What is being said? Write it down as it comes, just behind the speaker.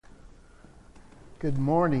Good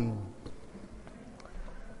morning.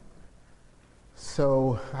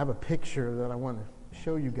 So I have a picture that I want to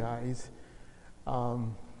show you guys.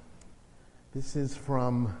 This is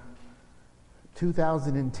from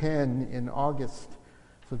 2010 in August,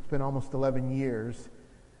 so it's been almost 11 years.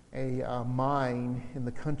 A mine in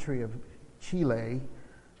the country of Chile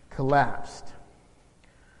collapsed.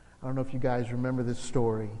 I don't know if you guys remember this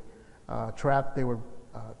story. There were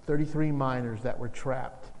 33 miners that were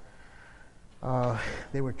trapped.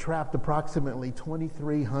 They were trapped approximately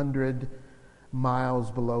 2,300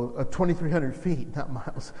 miles below, 2,300 feet, not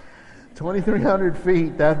miles, 2,300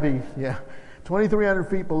 feet, 2,300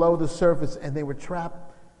 feet below the surface, and they were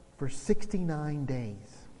trapped for 69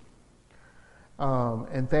 days.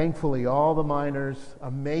 And thankfully, all the miners,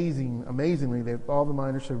 amazingly, all the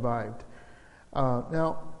miners survived.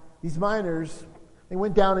 Now, these miners, they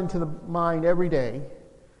went down into the mine every day.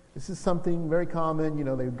 This is something very common. You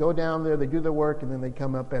know, they go down there, they do their work, and then they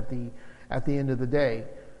come up at the end of the day.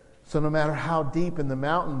 So no matter how deep in the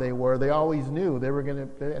mountain they were, they always knew they were going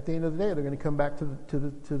to, at the end of the day, they're going to come back to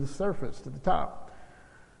the surface, to the top.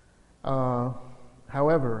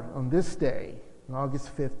 However, on this day, on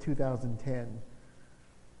August 5th, 2010,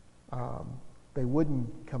 they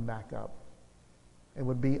wouldn't come back up. It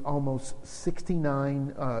would be almost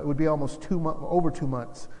over 2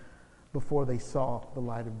 months before they saw the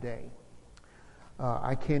light of day.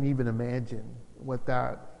 I can't even imagine what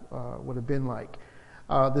that would have been like.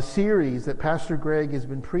 The series that Pastor Greg has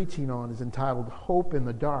been preaching on is entitled Hope in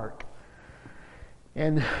the Dark.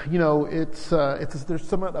 And, you know, there's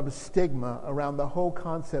somewhat of a stigma around the whole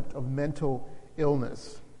concept of mental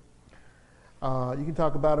illness. You can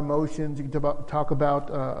talk about emotions, you can talk about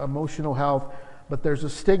emotional health, but there's a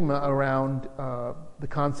stigma around the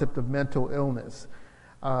concept of mental illness.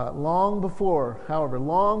 Long before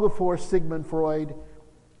Sigmund Freud,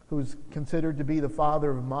 who's considered to be the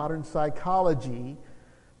father of modern psychology,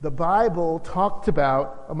 the Bible talked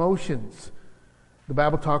about emotions. The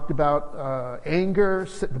Bible talked about anger.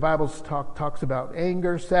 The Bible talks about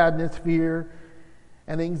anger, sadness, fear,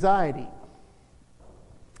 and anxiety.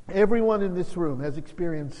 Everyone in this room has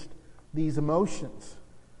experienced these emotions.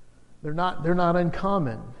 They're not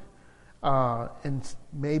uncommon. And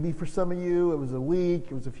maybe for some of you, it was a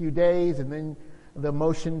week, it was a few days, and then the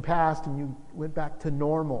emotion passed and you went back to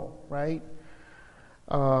normal, right?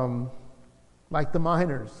 Like the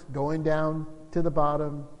miners, going down to the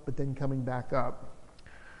bottom, but then coming back up.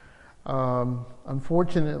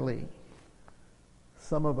 Unfortunately,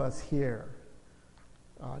 some of us here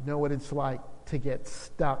know what it's like to get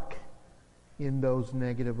stuck in those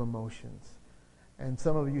negative emotions. And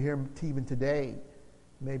some of you here, even today,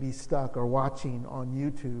 may be stuck or watching on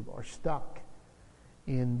YouTube or stuck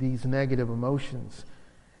in these negative emotions.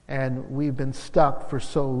 And we've been stuck for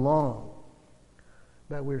so long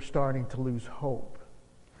that we're starting to lose hope.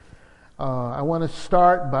 I want to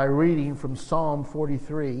start by reading from Psalm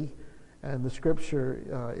 43, and the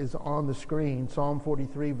scripture is on the screen. Psalm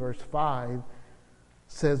 43 verse 5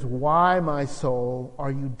 says, "Why, my soul,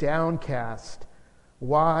 are you downcast?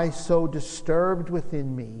 Why so disturbed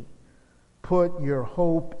within me? Put your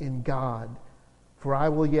hope in God, for I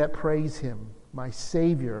will yet praise Him, my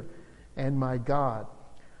Savior and my God."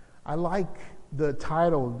 I like the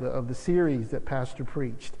title of the series that Pastor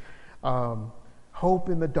preached, Hope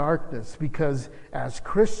in the Darkness, because as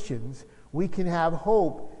Christians, we can have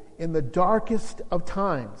hope in the darkest of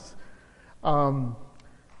times. But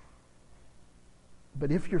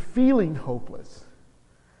if you're feeling hopeless,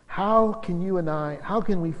 how can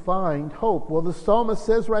we find hope? Well, the psalmist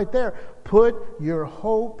says right there, put your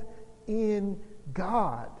hope in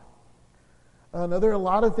God. There are a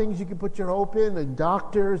lot of things you can put your hope in, and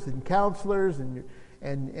doctors and counselors and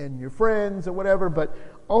your friends or whatever, but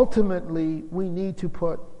ultimately we need to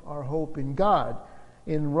put our hope in God.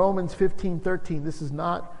 In Romans 15:13, this is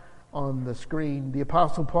not on the screen, the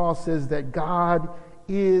Apostle Paul says that God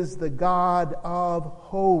is the God of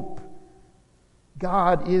hope.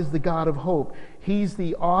 God is the God of hope. He's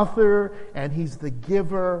the author and He's the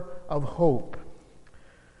giver of hope.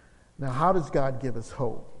 Now, how does God give us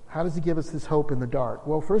hope? How does He give us this hope in the dark?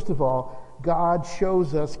 Well, first of all, God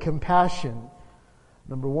shows us compassion.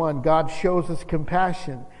 Number one, God shows us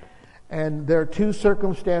compassion. And there are two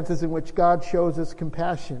circumstances in which God shows us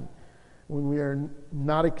compassion when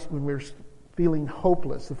we're feeling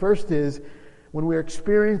hopeless. The first is when we're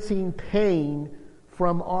experiencing pain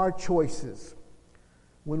from our choices.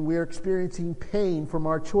 When we're experiencing pain from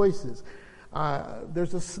our choices.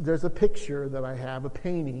 There's a picture that I have, a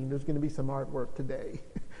painting. There's going to be some artwork today.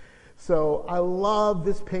 So I love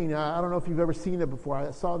this painting. I don't know if you've ever seen it before. I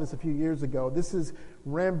saw this a few years ago. This is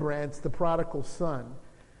Rembrandt's The Prodigal Son.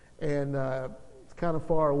 And it's kind of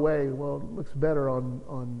far away. Well, it looks better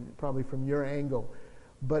on probably from your angle.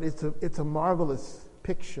 But it's a marvelous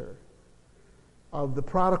picture of the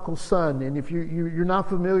prodigal son. And if you're not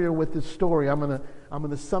familiar with this story, I'm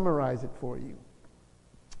gonna summarize it for you.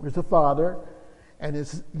 There's a father, and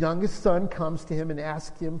his youngest son comes to him and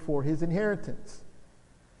asks him for his inheritance,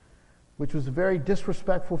 which was a very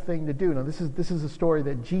disrespectful thing to do. Now, this is a story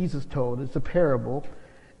that Jesus told. It's a parable.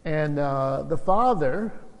 And the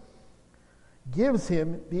father gives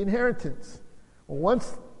him the inheritance. Well,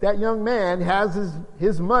 once that young man has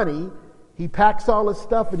his money, he packs all his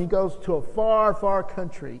stuff and he goes to a far, far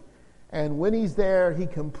country. And when he's there, he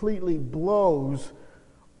completely blows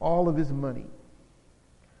all of his money.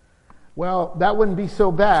 Well, that wouldn't be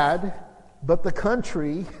so bad, but the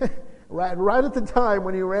country, right at the time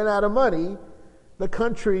when he ran out of money, the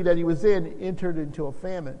country that he was in entered into a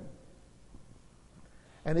famine.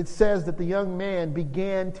 And it says that the young man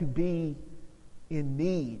began to be in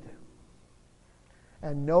need.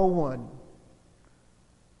 And no one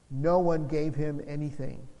gave him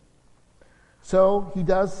anything. So he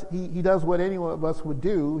does what any of us would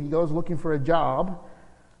do. He goes looking for a job,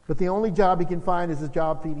 but the only job he can find is a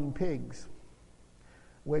job feeding pigs,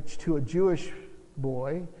 which to a Jewish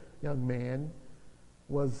boy, young man,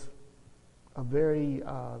 was a very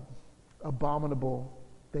abominable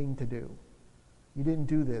thing to do. You didn't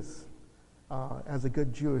do this as a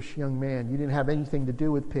good Jewish young man. You didn't have anything to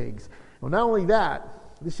do with pigs. Well, not only that,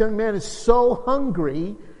 this young man is so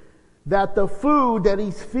hungry that the food that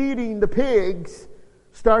he's feeding the pigs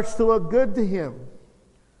starts to look good to him.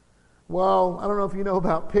 Well, I don't know if you know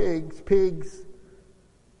about pigs. Pigs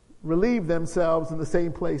relieve themselves in the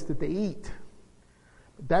same place that they eat.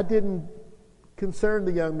 But that didn't concern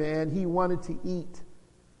the young man. He wanted to eat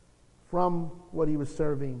from what he was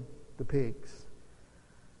serving the pigs.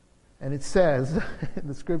 And it says, in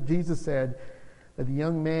the script, Jesus said that the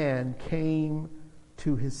young man came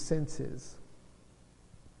to his senses.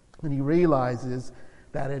 And he realizes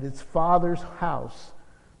that at his father's house,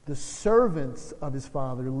 the servants of his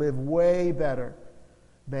father live way better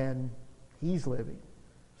than he's living.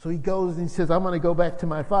 So he goes and he says, I'm going to go back to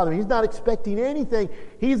my father. He's not expecting anything.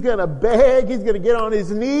 He's going to beg. He's going to get on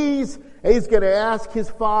his knees. And he's going to ask his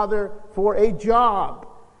father for a job.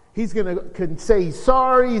 He's going to say he's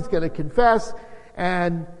sorry. He's going to confess.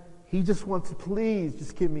 And he just wants to, please,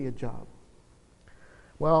 just give me a job.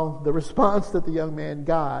 Well, the response that the young man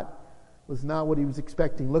got was not what he was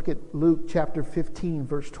expecting. Look at Luke chapter 15,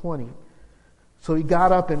 verse 20. So he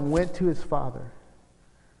got up and went to his father.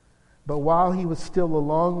 But while he was still a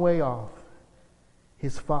long way off,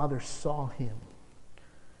 his father saw him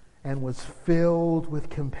and was filled with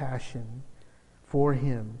compassion for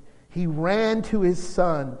him. He ran to his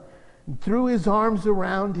son and threw his arms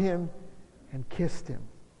around him and kissed him.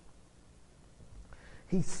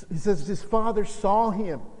 He says his father saw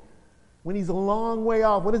him when he's a long way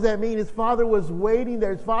off. What does that mean? His father was waiting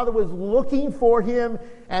there. His father was looking for him.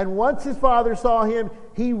 And once his father saw him,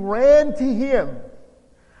 he ran to him.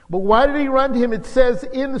 But why did he run to him? It says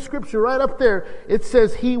in the scripture right up there, it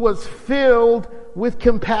says he was filled with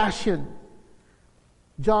compassion.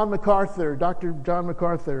 John MacArthur, Dr. John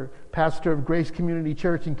MacArthur, pastor of Grace Community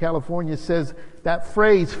Church in California, says that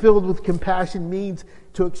phrase, filled with compassion, means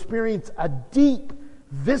to experience a deep,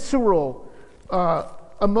 visceral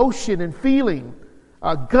emotion and feeling,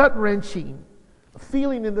 gut-wrenching, a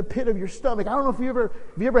feeling in the pit of your stomach. I don't know if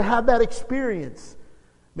you ever had that experience.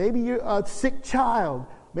 Maybe you're a sick child.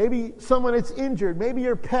 Maybe someone is injured. Maybe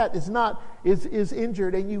your pet is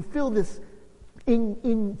injured, and you feel this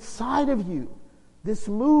inside of you. This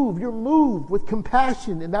move, you're moved with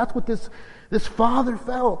compassion, and that's what this father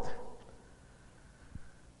felt.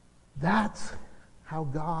 That's how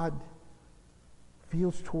God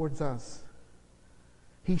feels towards us.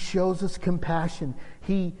 He shows us compassion.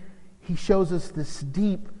 He shows us this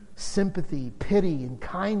deep sympathy, pity, and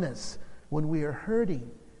kindness when we are hurting.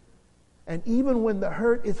 And even when the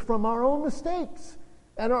hurt is from our own mistakes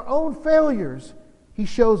and our own failures, He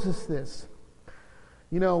shows us this.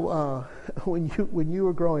 You know, when you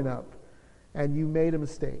were growing up and you made a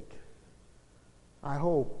mistake, I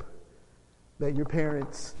hope that your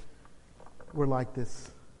parents were like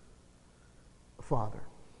this father.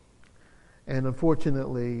 And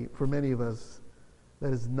unfortunately, for many of us,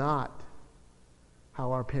 that is not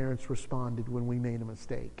how our parents responded when we made a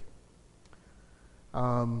mistake.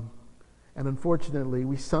 And unfortunately,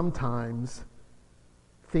 we sometimes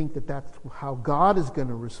think that that's how God is going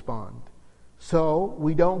to respond. So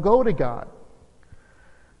we don't go to God.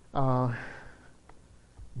 that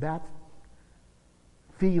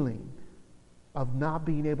feeling of not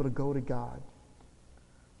being able to go to God,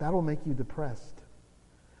 that will make you depressed.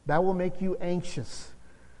 That will make you anxious.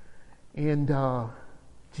 And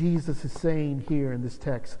Jesus is saying here in this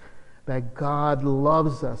text that God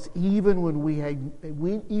loves us even when we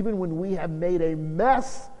have made a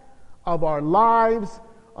mess of our lives,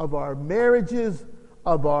 of our marriages,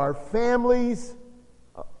 of our families,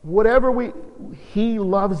 whatever He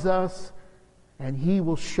loves us, and He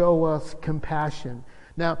will show us compassion.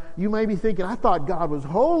 Now, you may be thinking, I thought God was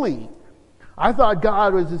holy. I thought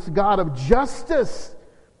God was this God of justice.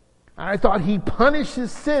 I thought He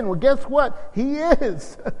punishes sin. Well, guess what? He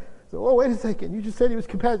is. So, wait a second. You just said He was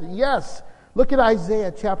compassionate. Yes. Look at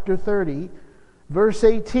Isaiah chapter 30, verse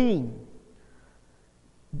 18.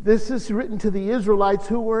 This is written to the Israelites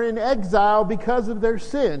who were in exile because of their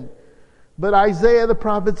sin. But Isaiah the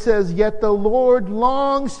prophet says, "Yet the Lord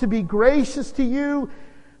longs to be gracious to you.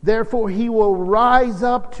 Therefore He will rise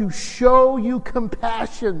up to show you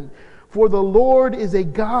compassion. For the Lord is a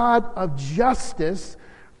God of justice.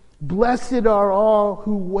 Blessed are all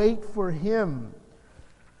who wait for Him."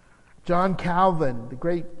 John Calvin, the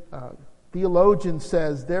great theologian,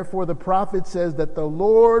 says, "Therefore the prophet says that the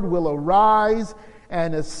Lord will arise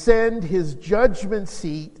and ascend His judgment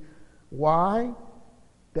seat." Why?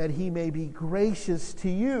 That He may be gracious to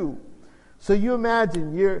you. So you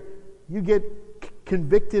imagine you get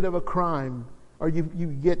convicted of a crime, or you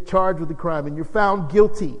get charged with a crime, and you're found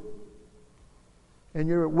guilty. And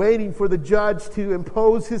you're waiting for the judge to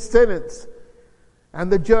impose his sentence. And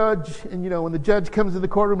the judge, and when the judge comes in the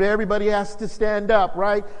courtroom, everybody has to stand up,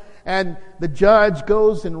 right? And the judge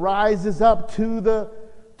goes and rises up to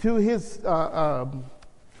his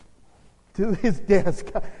desk.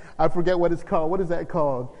 I forget what it's called. What is that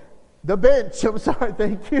called? The bench. I'm sorry,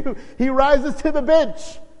 thank you. He rises to the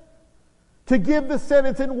bench to give the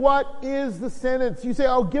sentence. And what is the sentence? You say,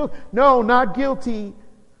 oh, guilt. No, not guilty.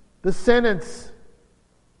 The sentence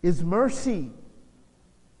is mercy.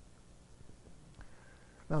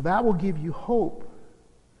 Now that will give you hope.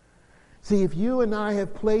 See, if you and I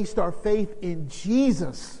have placed our faith in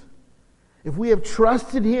Jesus, if we have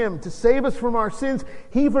trusted Him to save us from our sins,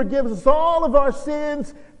 He forgives us all of our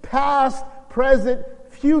sins, past, present,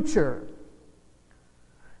 future.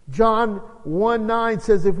 John 1:9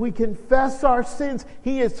 says, if we confess our sins,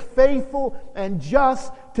 He is faithful and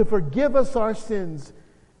just to forgive us our sins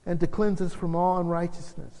and to cleanse us from all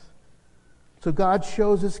unrighteousness. So God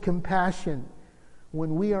shows us compassion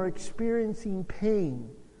when we are experiencing pain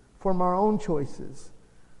from our own choices.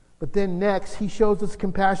 But then next, He shows us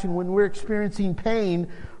compassion when we're experiencing pain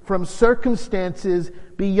from circumstances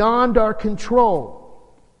beyond our control.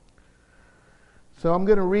 So I'm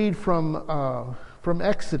going to read from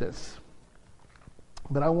Exodus.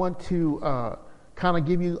 But I want to kind of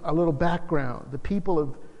give you a little background. The people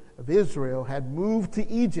of Israel had moved to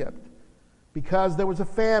Egypt because there was a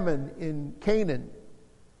famine in Canaan.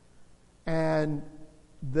 And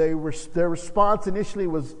their response initially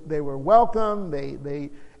was they were welcome,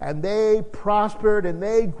 they prospered, and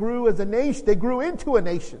they grew as a nation. They grew into a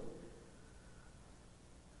nation.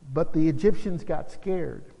 But the Egyptians got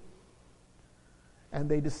scared. And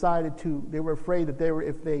they were afraid that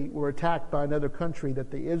if they were attacked by another country,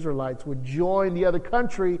 that the Israelites would join the other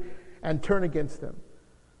country and turn against them.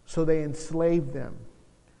 So they enslaved them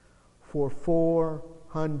for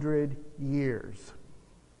 400 years.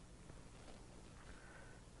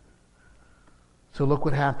 So look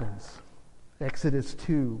what happens. Exodus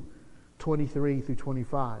 2:23 through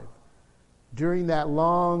 25. During that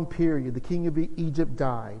long period, the king of Egypt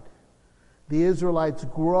died. The Israelites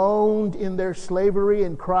groaned in their slavery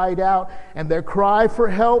and cried out, and their cry for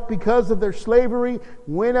help because of their slavery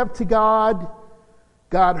went up to God.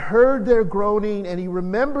 God heard their groaning, and He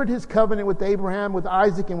remembered His covenant with Abraham, with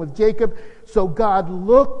Isaac, and with Jacob. So God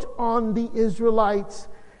looked on the Israelites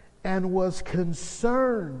and was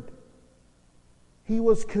concerned. He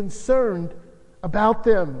was concerned about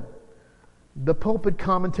them. The pulpit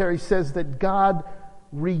commentary says that God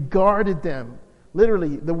regarded them.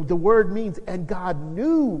 Literally, the word means, and God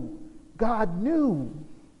knew. God knew.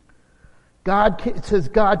 It says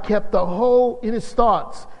God kept the whole in His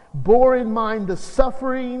thoughts, bore in mind the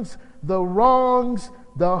sufferings, the wrongs,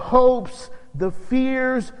 the hopes, the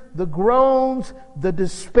fears, the groans, the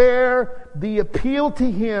despair, the appeal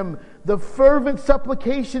to Him, the fervent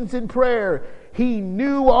supplications in prayer. He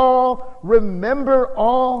knew all, remembered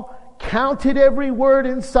all, counted every word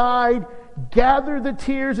inside, gathered the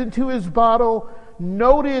tears into His bottle,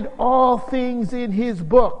 noted all things in His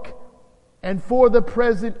book, and for the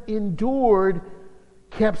present endured,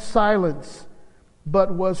 kept silence.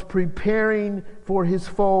 but was preparing for his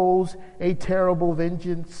foes a terrible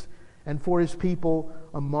vengeance, and for his people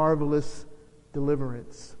a marvelous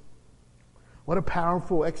deliverance. What a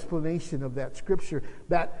powerful explanation of that scripture.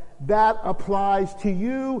 That applies to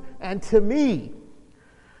you and to me.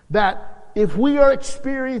 That if we are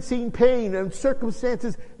experiencing pain and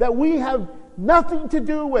circumstances that we have nothing to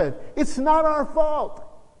do with, it's not our fault.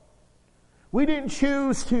 We didn't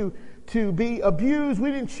choose to be abused.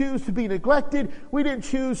 We didn't choose to be neglected. We didn't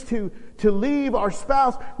choose to leave our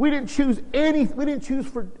spouse. We didn't choose we didn't choose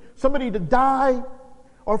for somebody to die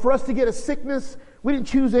or for us to get a sickness. We didn't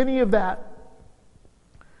choose any of that.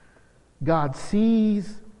 God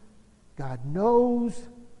sees, God knows,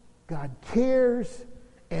 God cares,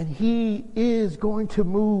 and He is going to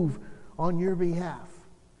move on your behalf.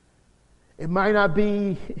 It might not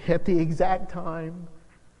be at the exact time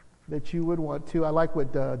that you would want to. I like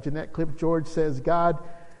what Jeanette Cliff George says. God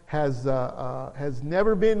has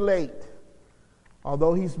never been late,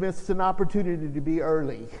 although He's missed an opportunity to be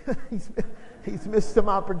early. he's missed some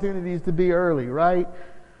opportunities to be early, right?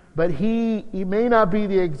 But He may not be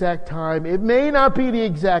the exact time. It may not be the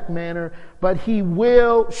exact manner, but He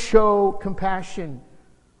will show compassion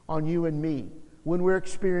on you and me when we're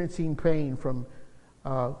experiencing pain from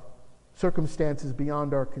circumstances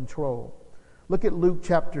beyond our control. Look at Luke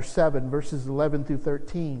chapter 7, verses 11 through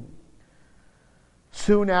 13.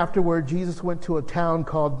 Soon afterward, Jesus went to a town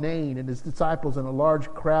called Nain, and His disciples and a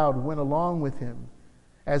large crowd went along with Him.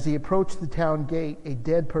 As He approached the town gate, a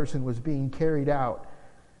dead person was being carried out,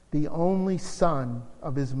 the only son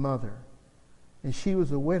of his mother, and she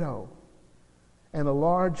was a widow, and a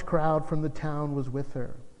large crowd from the town was with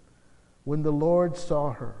her. When the Lord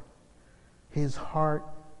saw her, His heart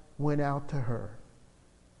went out to her,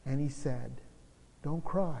 and He said, "Don't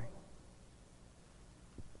cry."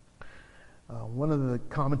 One of the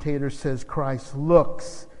commentators says Christ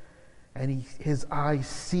looks and His eyes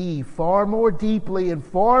see far more deeply and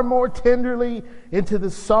far more tenderly into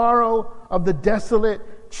the sorrow of the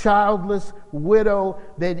desolate, childless widow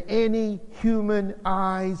than any human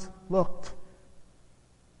eyes looked.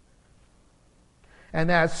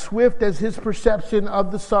 And as swift as His perception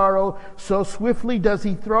of the sorrow, so swiftly does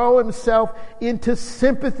He throw Himself into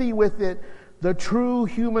sympathy with it. The true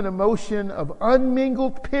human emotion of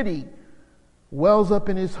unmingled pity wells up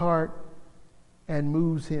in His heart and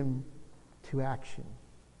moves Him to action.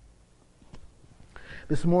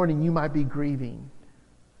 This morning you might be grieving.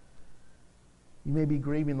 You may be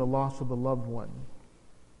grieving the loss of a loved one.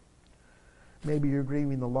 Maybe you're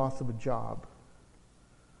grieving the loss of a job.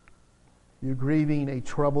 You're grieving a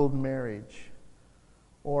troubled marriage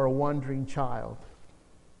or a wandering child.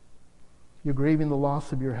 You're grieving the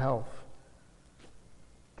loss of your health.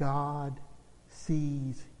 God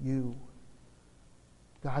sees you.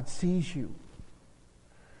 God sees you.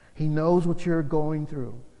 He knows what you're going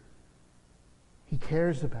through. He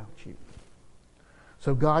cares about you.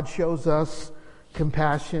 So God shows us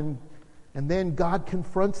compassion, and then God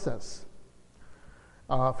confronts us.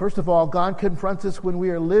 First of all, God confronts us when we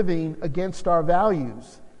are living against our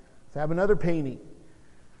values. Let's have another painting.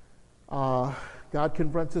 God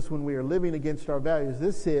confronts us when we are living against our values.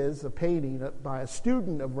 This is a painting by a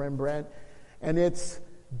student of Rembrandt, and it's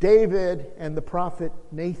David and the prophet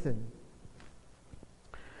Nathan.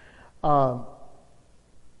 Why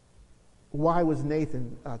was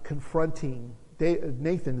Nathan confronting?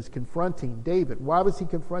 Nathan is confronting David. Why was he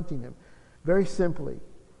confronting him? Very simply,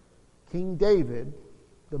 King David,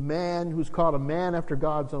 the man who's called a man after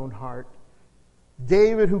God's own heart,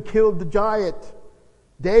 David who killed the giant,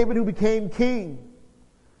 David who became king,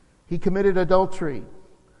 he committed adultery.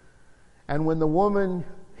 And when the woman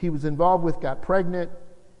he was involved with got pregnant,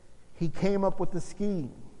 he came up with a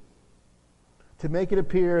scheme to make it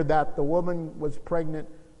appear that the woman was pregnant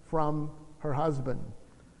from her husband.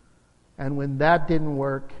 And when that didn't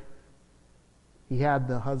work, he had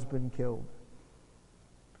the husband killed.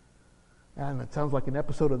 And it sounds like an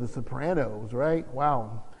episode of The Sopranos, right?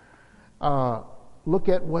 Wow. Look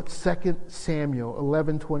at what 2 Samuel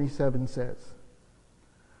 11:27 says.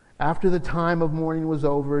 After the time of mourning was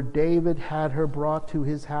over, David had her brought to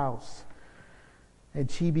his house, and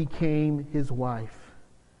she became his wife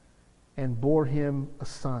and bore him a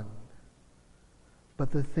son.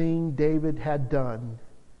 But the thing David had done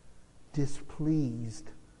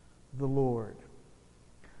displeased the Lord.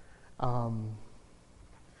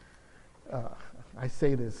 I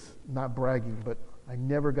say this not bragging, but I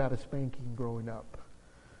never got a spanking growing up.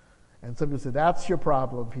 And some people say, that's your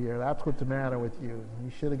problem here. That's what's the matter with you. You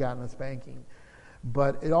should have gotten a spanking.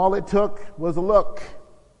 But all it took was a look.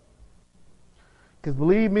 Because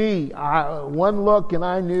believe me, one look and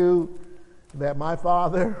I knew that my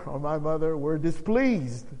father or my mother were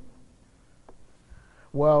displeased.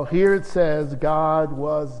 Well, here it says God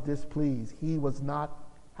was displeased. He was not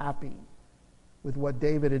happy with what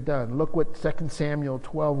David had done. Look what 2 Samuel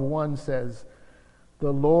 12:1 says.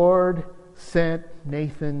 The Lord sent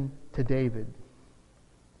Nathan to David.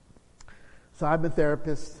 So I'm a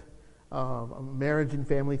therapist. I'm a marriage and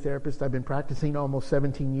family therapist. I've been practicing almost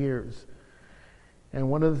 17 years. And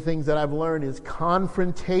one of the things that I've learned is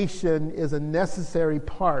confrontation is a necessary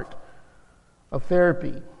part of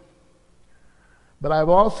therapy. But I've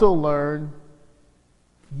also learned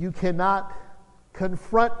you cannot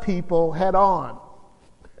confront people head on.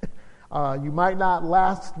 You might not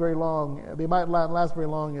last very long. They might not last very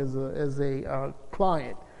long as a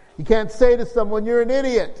client. You can't say to someone, "You're an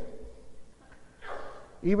idiot,"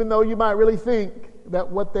 even though you might really think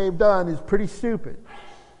that what they've done is pretty stupid.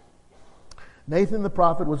 Nathan the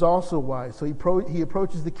prophet was also wise, so he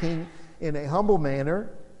approaches the king in a humble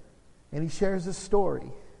manner, and he shares this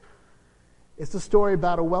story. It's a story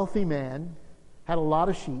about a wealthy man, had a lot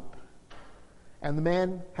of sheep, and the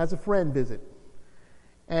man has a friend visit.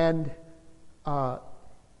 And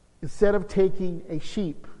instead of taking a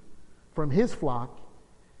sheep from his flock,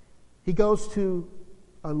 he goes to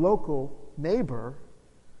a local neighbor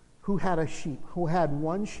who had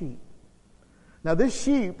one sheep. Now this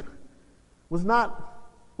sheep was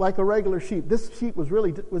not like a regular sheep. This sheep was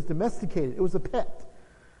domesticated. It was a pet.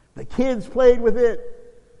 The kids played with it.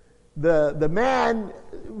 The man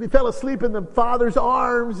fell asleep in the father's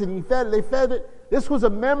arms, and they fed it. This was a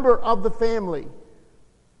member of the family.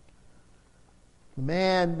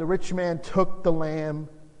 The rich man took the lamb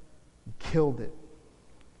and killed it.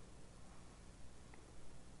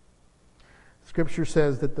 Scripture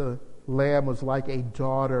says that the lamb was like a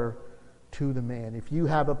daughter to the man. If you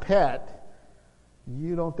have a pet,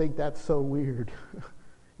 you don't think that's so weird.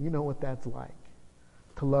 You know what that's like,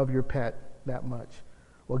 to love your pet that much.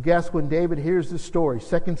 Well, guess when David hears this story,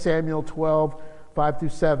 2 Samuel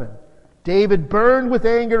 12:5-7. David burned with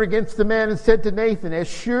anger against the man and said to Nathan, "As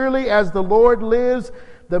surely as the Lord lives,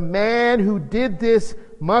 the man who did this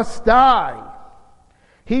must die.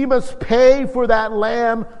 He must pay for that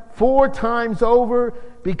lamb 4 times over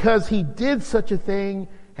because he did such a thing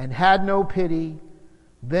and had no pity."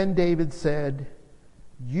 Then David said,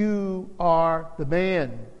 "You are the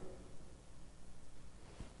man."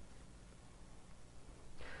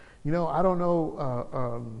 You know, I don't know,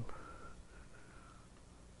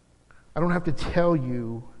 I don't have to tell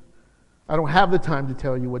you, I don't have the time to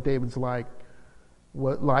tell you what David's like,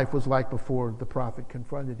 what life was like before the prophet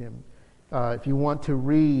confronted him. If you want to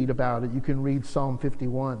read about it, you can read Psalm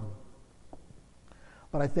 51.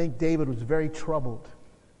 But I think David was very troubled.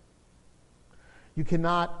 You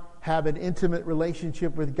cannot have an intimate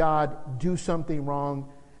relationship with God, do something wrong,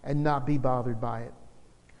 and not be bothered by it.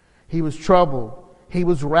 He was troubled. He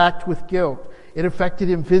was racked with guilt. It affected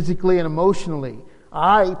him physically and emotionally.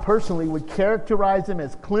 I personally would characterize him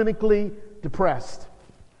as clinically depressed.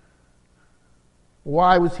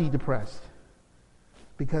 Why was he depressed?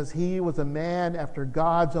 Because he was a man after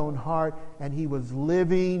God's own heart, and he was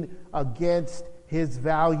living against his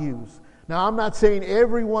values. Now, I'm not saying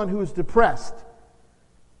everyone who is depressed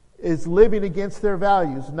is living against their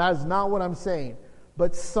values, and that is not what I'm saying.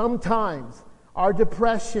 But sometimes our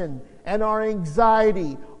depression and our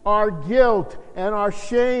anxiety, our guilt and our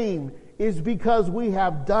shame is because we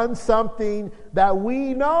have done something that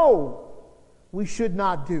we know we should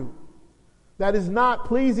not do. That is not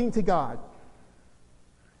pleasing to God.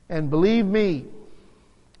 And believe me,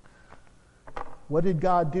 what did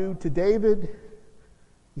God do to David?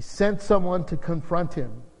 He sent someone to confront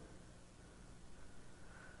him.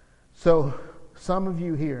 So, some of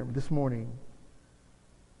you here this morning,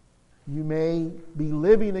 you may be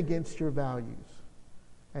living against your values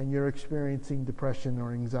and you're experiencing depression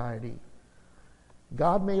or anxiety.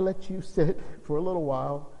 God may let you sit for a little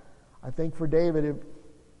while. I think for David, it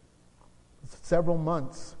was several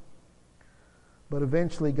months. But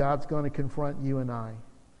eventually, God's going to confront you and I.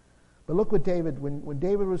 But look what David, when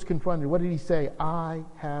David was confronted, what did he say? "I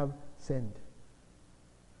have sinned."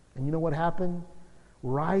 And you know what happened?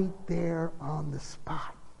 Right there on the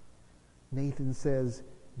spot, Nathan says,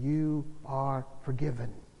 "You are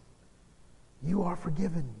forgiven. You are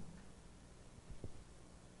forgiven."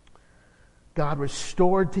 God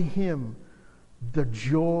restored to him the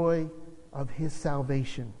joy of his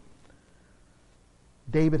salvation.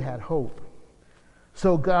 David had hope.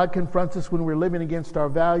 So God confronts us when we're living against our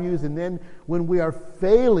values, and then when we are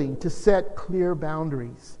failing to set clear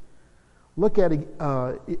boundaries. Look at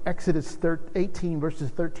Exodus 18, verses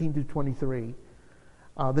 13 to 23.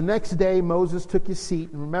 The next day, Moses took his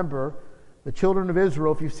seat, and remember, The children of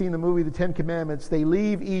Israel, if you've seen the movie The Ten Commandments, they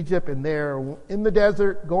leave Egypt and they're in the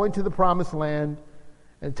desert going to the promised land,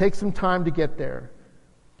 and it takes some time to get there.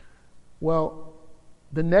 Well,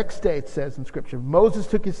 the next day, it says in Scripture, Moses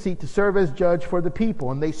took his seat to serve as judge for the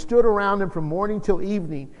people, and they stood around him from morning till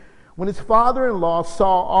evening. When his father-in-law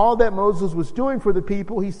saw all that Moses was doing for the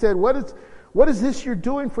people, he said, What is this you're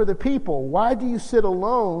doing for the people? Why do you sit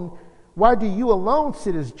alone? Why do you alone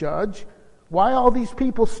sit as judge? Why all these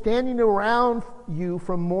people standing around you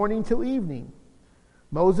from morning till evening?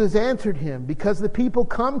 Moses answered him, Because the people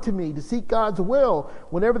come to me to seek God's will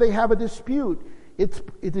whenever they have a dispute.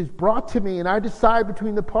 It is brought to me, and I decide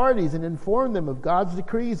between the parties and inform them of God's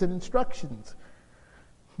decrees and instructions.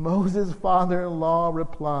 Moses' father-in-law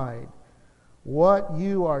replied, What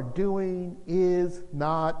you are doing is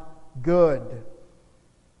not good.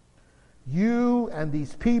 You and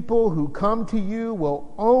these people who come to you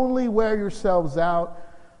will only wear yourselves out.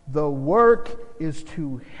 The work is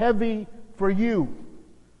too heavy for you.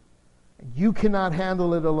 You cannot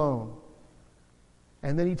handle it alone.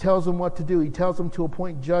 And then he tells them what to do. He tells them to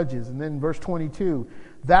appoint judges. And then verse 22,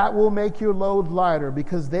 that will make your load lighter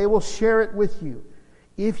because they will share it with you.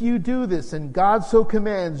 If you do this, and God so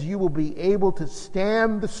commands, you will be able to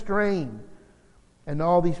stand the strain. And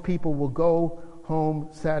all these people will go home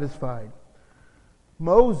satisfied.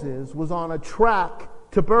 Moses was on a track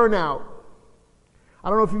to burnout. I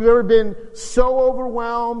don't know if you've ever been so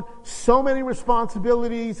overwhelmed, so many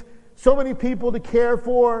responsibilities, so many people to care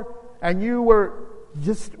for, and you were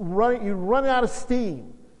just run out of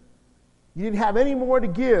steam. You didn't have any more to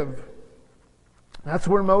give. That's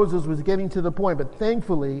where Moses was getting to the point. But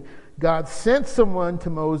thankfully, God sent someone to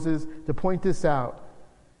Moses to point this out.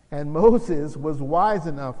 And Moses was wise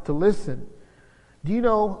enough to listen. Do you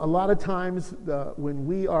know a lot of times when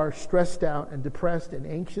we are stressed out and depressed and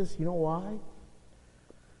anxious, you know why?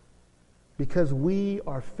 Because we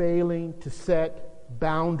are failing to set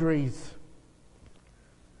boundaries.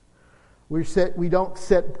 We don't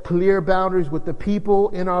set clear boundaries with the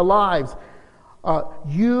people in our lives.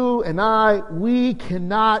 You and I, we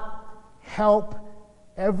cannot help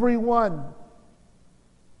everyone.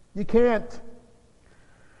 You can't.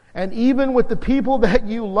 And even with the people that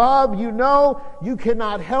you love, you know, you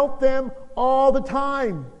cannot help them all the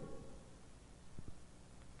time.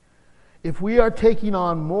 If we are taking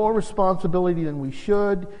on more responsibility than we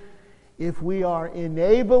should, if we are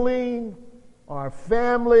enabling our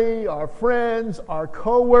family, our friends, our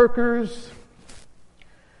co-workers,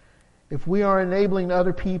 if we are enabling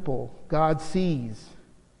other people, God sees.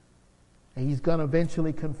 And He's going to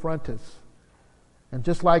eventually confront us. And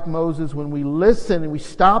just like Moses, when we listen and we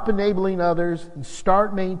stop enabling others and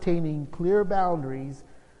start maintaining clear boundaries,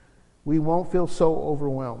 we won't feel so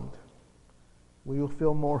overwhelmed. We will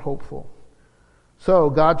feel more hopeful. So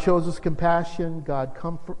God shows us compassion, God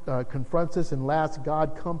confronts us, and last,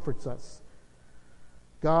 God comforts us.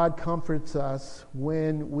 God comforts us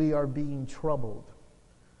when we are being troubled.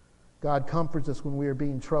 God comforts us when we are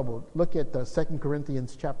being troubled. Look at 2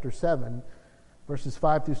 Corinthians chapter 7, verses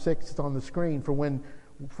 5 through 6. It's on the screen. For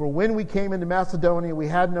when we came into Macedonia, we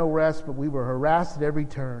had no rest, but we were harassed at every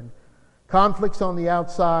turn. Conflicts on the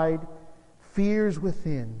outside, fears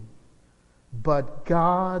within. But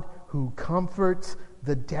God, who comforts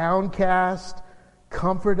the downcast,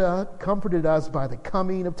 comforted us by the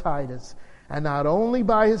coming of Titus. And not only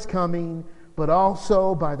by his coming, but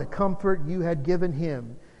also by the comfort you had given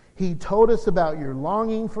him. He told us about your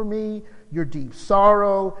longing for me, your deep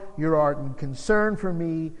sorrow, your ardent concern for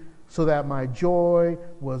me, so that my joy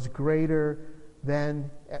was greater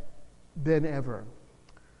than ever.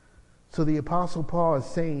 So the Apostle Paul is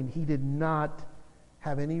saying he did not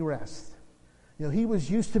have any rest. You know, he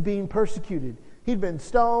was used to being persecuted. He'd been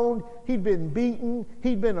stoned, he'd been beaten,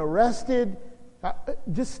 he'd been arrested,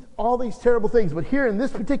 just all these terrible things. But here in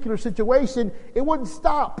this particular situation, it wouldn't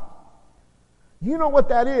stop. You know what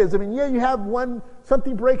that is. I mean, yeah, you have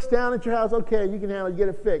something breaks down at your house. Okay, you can handle it, get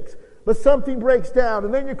it fixed. But something breaks down,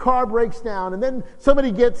 and then your car breaks down, and then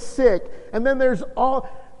somebody gets sick, and then there's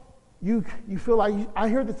you feel like, I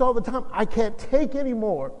hear this all the time, I can't take any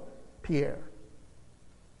more, Pierre.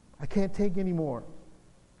 I can't take any more.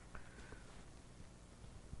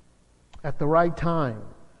 At the right time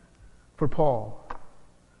for Paul,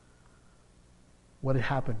 what had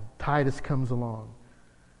happened? Titus comes along.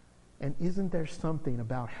 And isn't there something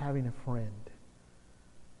about having a friend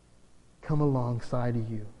come alongside of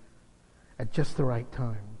you at just the right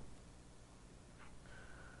time?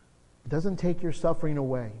 It doesn't take your suffering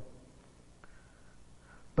away,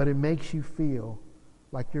 but it makes you feel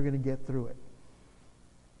like you're going to get through it.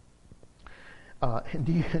 And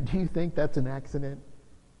do you think that's an accident?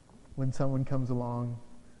 when someone comes along,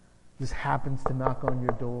 just happens to knock on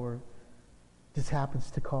your door, just happens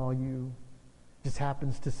to call you, just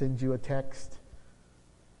happens to send you a text,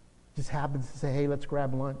 just happens to say, hey, let's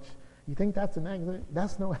grab lunch. You think that's an accident?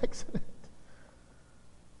 That's no accident.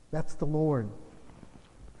 That's the Lord.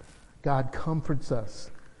 God comforts us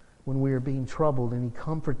when we are being troubled, and He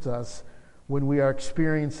comforts us when we are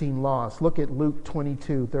experiencing loss. Look at Luke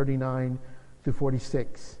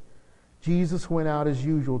 22:39-46. Jesus went out as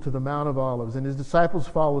usual to the Mount of Olives, and His disciples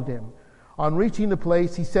followed Him. On reaching the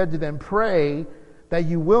place, He said to them, pray that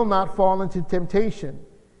you will not fall into temptation.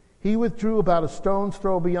 He withdrew about a stone's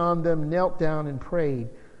throw beyond them, knelt down and prayed,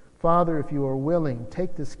 Father, if you are willing,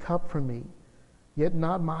 take this cup from me. Yet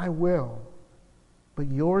not my will,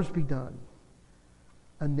 but yours be done.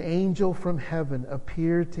 An angel from heaven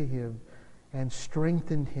appeared to him and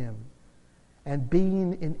strengthened him. And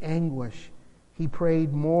being in anguish, he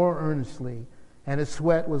prayed more earnestly, and his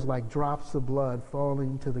sweat was like drops of blood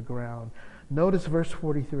falling to the ground. Notice verse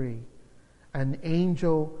 43. An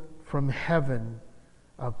angel from heaven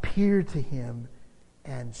appeared to him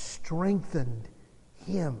and strengthened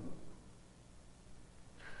him.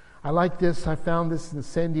 I like this. I found this in the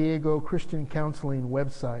San Diego Christian Counseling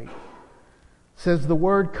website. It says the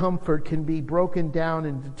word comfort can be broken down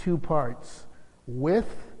into two parts,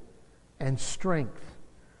 with and strength.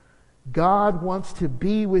 God wants to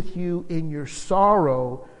be with you in your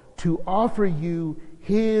sorrow to offer you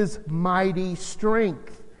His mighty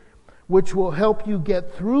strength, which will help you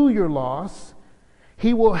get through your loss.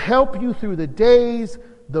 He will help you through the days,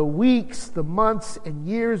 the weeks, the months, and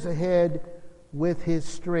years ahead with His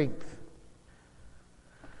strength.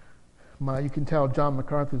 You can tell John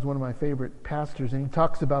MacArthur is one of my favorite pastors, and he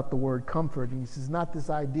talks about the word comfort. And he says, not this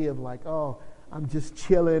idea of like, oh, I'm just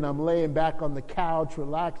chilling, I'm laying back on the couch,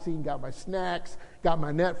 relaxing, got my snacks, got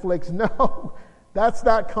my Netflix. No, that's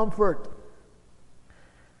not comfort.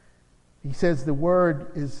 He says the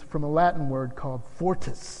word is from a Latin word called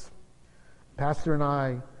fortis. Pastor and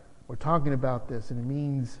I were talking about this, and it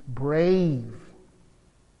means brave.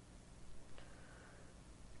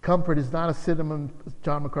 Comfort is not a synonym,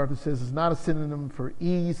 John MacArthur says, is not a synonym for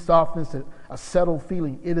ease, softness, a settled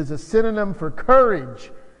feeling. It is a synonym for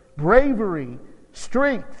courage, bravery,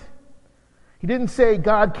 strength. He didn't say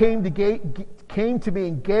God came to me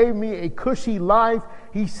and gave me a cushy life.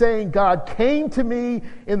 He's saying God came to me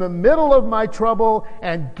in the middle of my trouble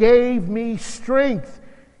and gave me strength.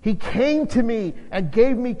 He came to me and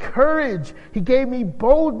gave me courage. He gave me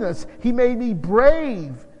boldness. He made me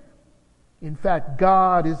brave. In fact,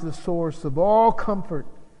 God is the source of all comfort.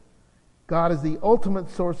 God is the ultimate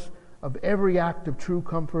source of every act of true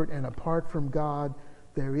comfort, and apart from God,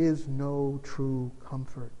 there is no true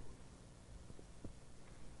comfort.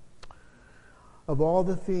 Of all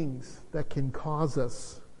the things that can cause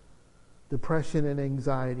us depression and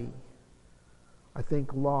anxiety, I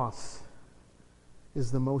think loss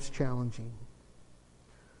is the most challenging.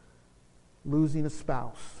 Losing a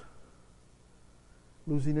spouse,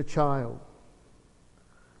 losing a child,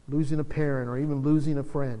 losing a parent, or even losing a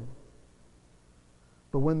friend.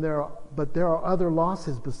 But there are other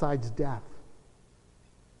losses besides death.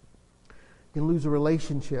 You can lose a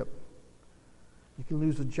relationship. You can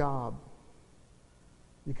lose a job.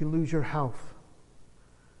 You can lose your health.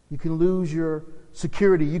 You can lose your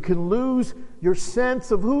security. You can lose your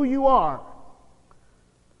sense of who you are.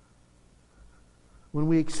 When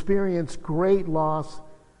we experience great loss,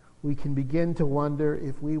 we can begin to wonder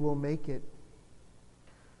if we will make it,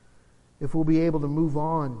 if we'll be able to move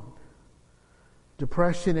on.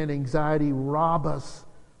 Depression and anxiety rob us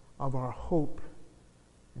of our hope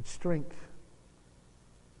and strength.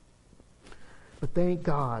 But thank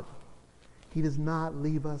God, He does not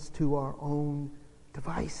leave us to our own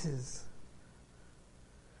devices.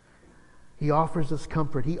 He offers us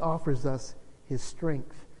comfort. He offers us His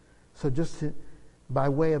strength. So by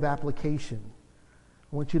way of application,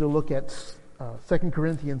 I want you to look at 2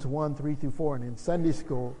 Corinthians 1, 3 through 4. And in Sunday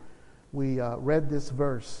school, we read this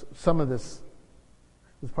verse. Some of this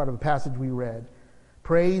was part of a passage we read.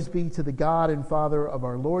 Praise be to the God and Father of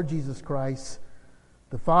our Lord Jesus Christ,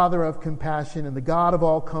 the Father of compassion and the God of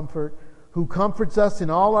all comfort, who comforts us in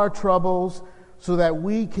all our troubles, so that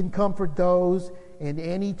we can comfort those in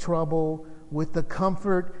any trouble with the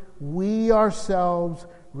comfort we ourselves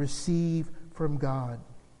receive from God.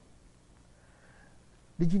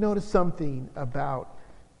 Did you notice something about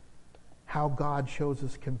how God shows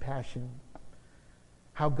us compassion?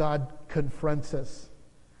 How God confronts us?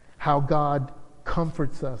 How God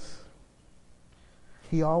comforts us?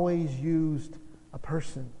 He always used a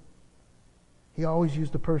person. He always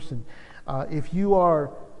used a person. If you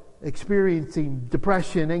are experiencing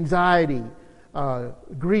depression, anxiety,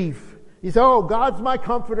 grief. You say, "Oh, God's my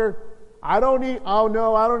comforter. I don't need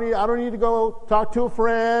to go talk to a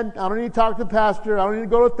friend. I don't need to talk to the pastor. I don't need to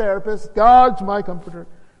go to a therapist. God's my comforter."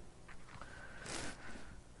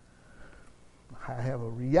 I have a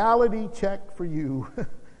reality check for you.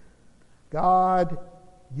 God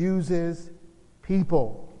uses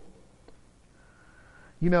people.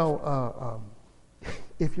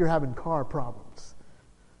 If you're having car problems,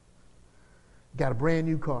 got a brand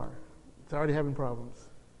new car, it's already having problems.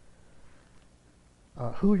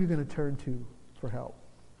 Who are you going to turn to for help?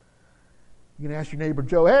 You're going to ask your neighbor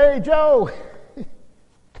Joe, "Hey, Joe,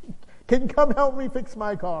 can you come help me fix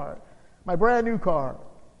my car, my brand new car?"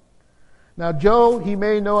 Now, Joe, he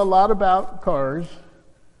may know a lot about cars,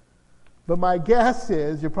 but my guess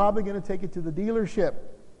is you're probably going to take it to the dealership.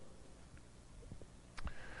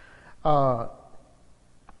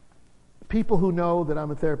 People who know that I'm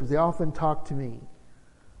a therapist, they often talk to me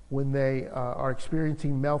when they are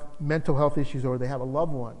experiencing mental health issues, or they have a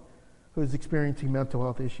loved one who's experiencing mental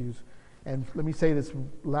health issues. And let me say this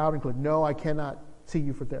loud and clear. No, I cannot see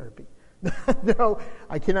you for therapy. No,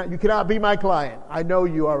 I cannot. You cannot be my client. I know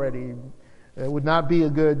you already. It would not be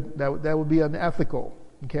that would be unethical.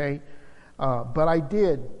 Okay? But I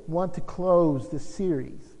did want to close this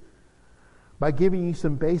series by giving you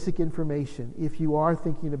some basic information if you are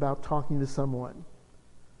thinking about talking to someone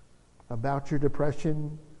about your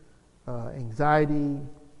depression, anxiety,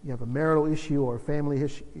 you have a marital issue or a family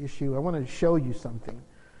issue. I want to show you something.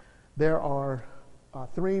 There are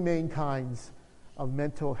three main kinds of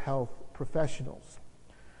mental health professionals.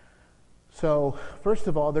 So, first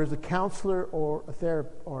of all, there's a counselor or a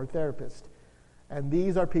therapist. And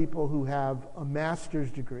these are people who have a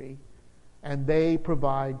master's degree, and they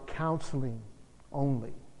provide counseling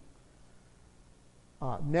only.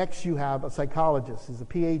 Next, you have a psychologist, who's a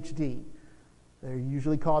PhD. They're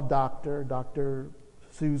usually called Dr.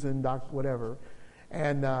 Susan, Dr. whatever.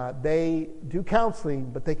 And they do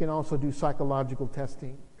counseling, but they can also do psychological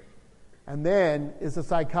testing. And then is a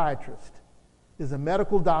psychiatrist, is a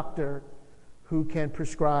medical doctor who can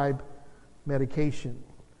prescribe medication.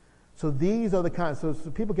 So these are the kinds. So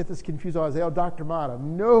people get this confused. I say, "Oh, Dr. Mata."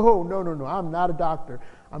 No. I'm not a doctor.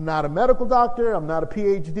 I'm not a medical doctor. I'm not a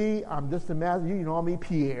PhD. I'm just a master. You call me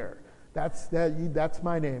Pierre. That's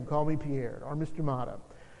my name. Call me Pierre or Mr. Mata.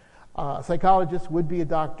 A psychologist would be a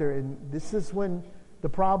doctor, and this is when the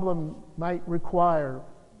problem might require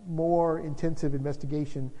more intensive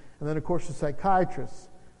investigation. And then, of course, the psychiatrist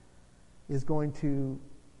is going to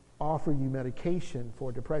offer you medication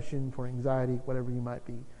for depression, for anxiety, whatever you might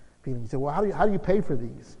be feeling. You say, "Well, how do you pay for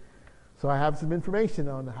these?" So I have some information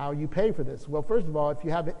on how you pay for this. Well, first of all, if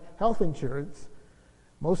you have health insurance,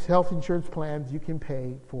 most health insurance plans you can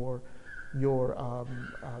pay for your.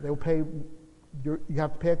 They will pay. You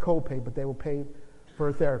have to pay a copay, but they will pay for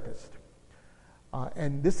a therapist.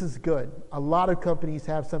 And this is good. A lot of companies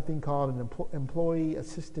have something called an employee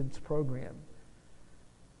assistance program.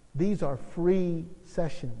 These are free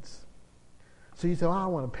sessions. So you say, "Oh, I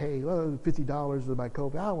want to pay $50 of my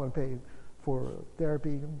copay. I don't want to pay for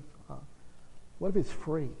therapy." What if it's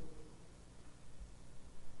free?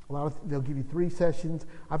 They'll give you 3 sessions.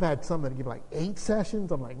 I've had some that give like 8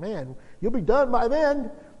 sessions. I'm like, "Man, you'll be done by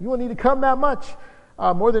then. You won't need to come that much,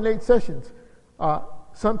 more than 8 sessions."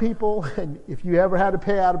 Some people, and if you ever had to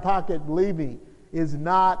pay out of pocket, believe me, is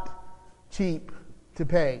not cheap to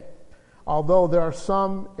pay. Although there are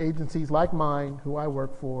some agencies like mine, who I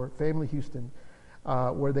work for, Family Houston,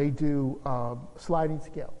 where they do sliding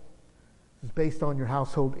scale. It's based on your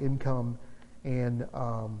household income and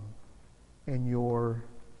your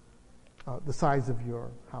the size of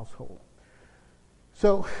your household.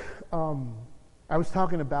 So I was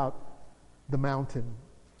talking about the mountain,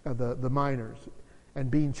 the miners, and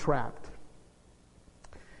being trapped.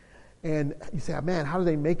 And you say, "Man, how do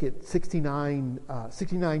they make it 69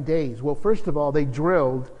 days?" Well, first of all, they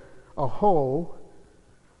drilled a hole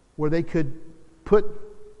where they could put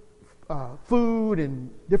food and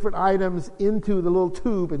different items into the little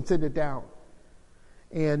tube and send it down.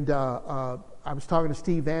 And I was talking to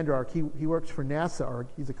Steve Vander Ark. He works for NASA, or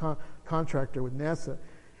he's a contractor with NASA,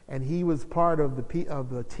 and he was part of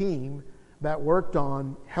the team that worked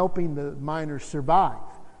on helping the miners survive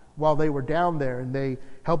while they were down there, and they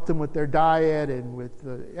helped them with their diet and with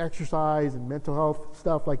the exercise and mental health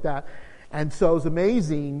stuff like that. And so it's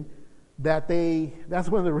amazing that that's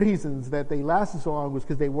one of the reasons that they lasted so long, was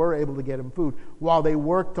because they were able to get them food while they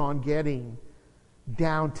worked on getting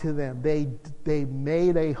down to them. They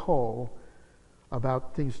made a hole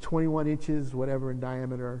about 21 inches, whatever, in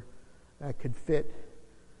diameter, that could fit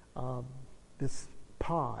this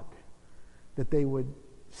pod that they would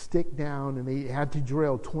stick down, and they had to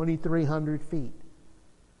drill 2,300 feet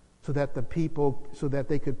so that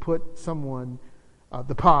they could put someone,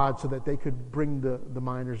 the pod, so that they could bring the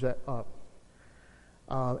miners up.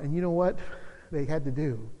 And you know what they had to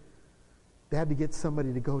do? They had to get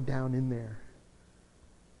somebody to go down in there.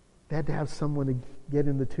 They had to have someone to get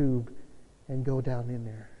in the tube and go down in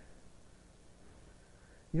there.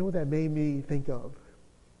 You know what that made me think of?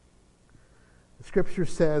 The scripture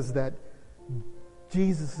says that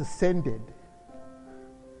Jesus ascended.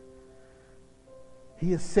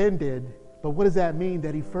 He ascended, but what does that mean?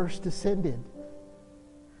 That he first ascended.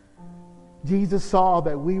 Jesus saw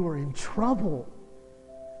that we were in trouble,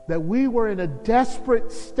 that we were in a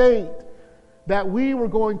desperate state, that we were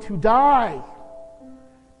going to die.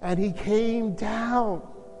 And he came down.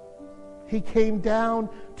 He came down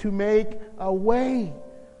to make a way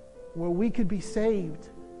where we could be saved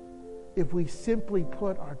if we simply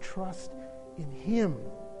put our trust in him.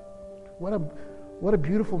 What a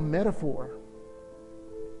beautiful metaphor.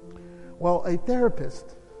 Well, a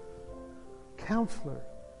therapist, counselor,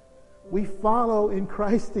 we follow in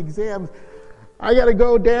Christ's exams. I got to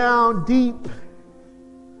go down deep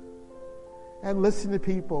and listen to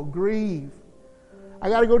people grieve. I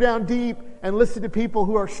got to go down deep and listen to people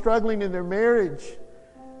who are struggling in their marriage.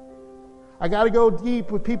 I got to go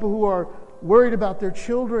deep with people who are worried about their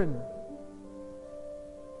children,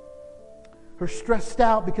 who are stressed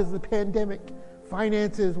out because of the pandemic,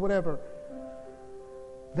 finances, whatever.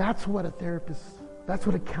 That's what a therapist, that's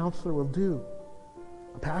what a counselor will do.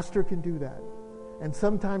 A pastor can do that. And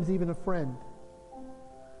sometimes even a friend.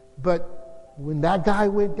 But when that guy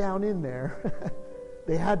went down in there,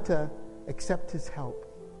 they had to accept his help.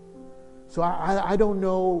 So I don't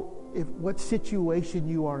know what situation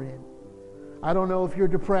you are in. I don't know if you're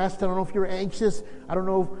depressed. I don't know if you're anxious. I don't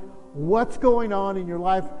know what's going on in your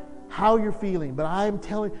life, how you're feeling. But I'm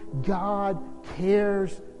telling you, God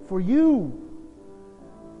cares for you.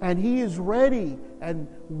 And he is ready and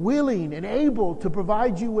willing and able to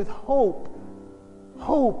provide you with hope,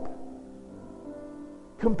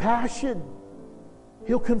 compassion.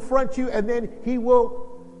 He'll confront you, and then he will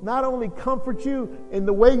not only comfort you in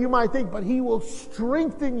the way you might think, but he will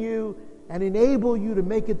strengthen you and enable you to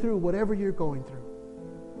make it through whatever you're going through.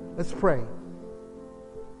 Let's pray.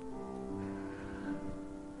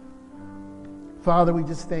 Father, we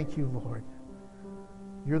just thank you, Lord.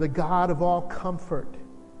 You're the God of all comfort.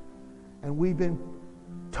 And we've been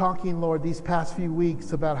talking, Lord, these past few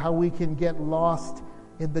weeks about how we can get lost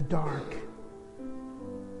in the dark.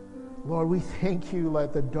 Lord, we thank you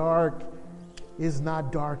that the dark is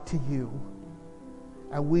not dark to you.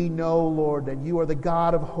 And we know, Lord, that you are the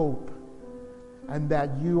God of hope and that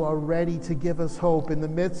you are ready to give us hope in the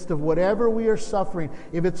midst of whatever we are suffering.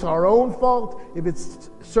 If it's our own fault, if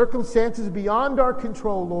it's circumstances beyond our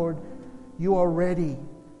control, Lord, you are ready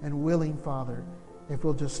and willing, Father, if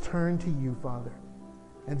we'll just turn to you, Father.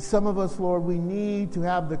 And some of us, Lord, we need to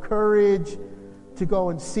have the courage to go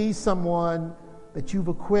and see someone that you've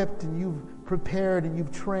equipped and you've prepared and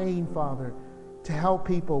you've trained, Father, to help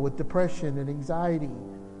people with depression and anxiety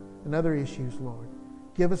and other issues, Lord.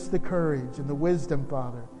 Give us the courage and the wisdom,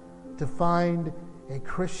 Father, to find a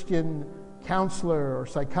Christian counselor or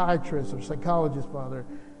psychiatrist or psychologist, Father.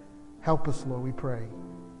 Help us, Lord, we pray.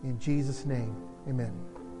 In Jesus' name, amen.